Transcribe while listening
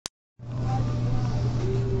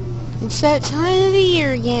It's that time of the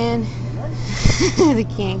year again. The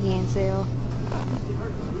Can Can sale.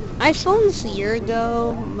 I filmed this a year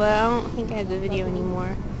ago, but I don't think I have the video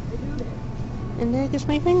anymore. And there goes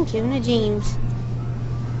my friend Kevin and James.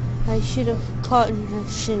 I should have caught him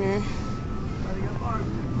sooner.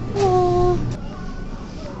 Oh.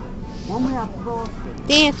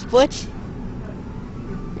 Dance, butch.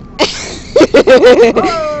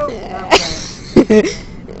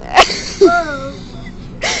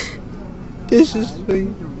 This is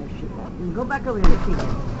funny. Go back over here, see.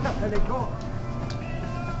 There they go.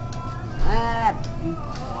 Be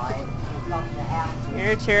quiet.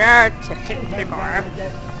 Here's your ticket paper.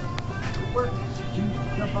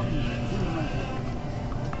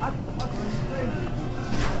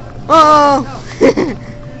 Oh!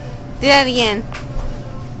 Do that again.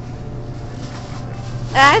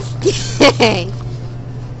 That's gay.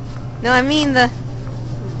 No, I mean the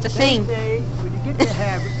thing. When you get the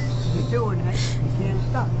habit of doing it, you can't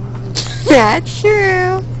stop. That's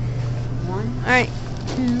true. 1, Alright.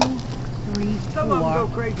 2, 3, 4. Some of them go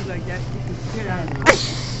crazy like that. You can get out of it.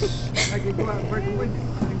 I can go out and break a window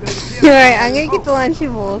and go to jail. Alright, I'm gonna get the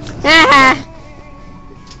Lunchables.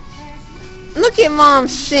 Look at Mom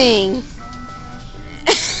sing.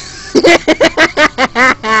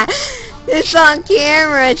 It's on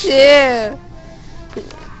camera too.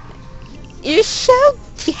 You're so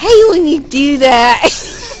gay when you do that.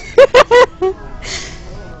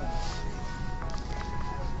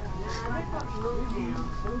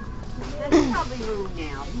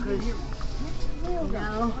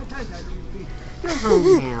 You're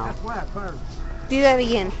home now. Do that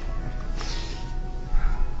again.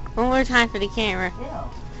 One more time for the camera.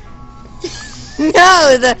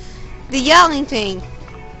 No, the yelling thing.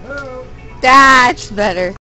 That's better.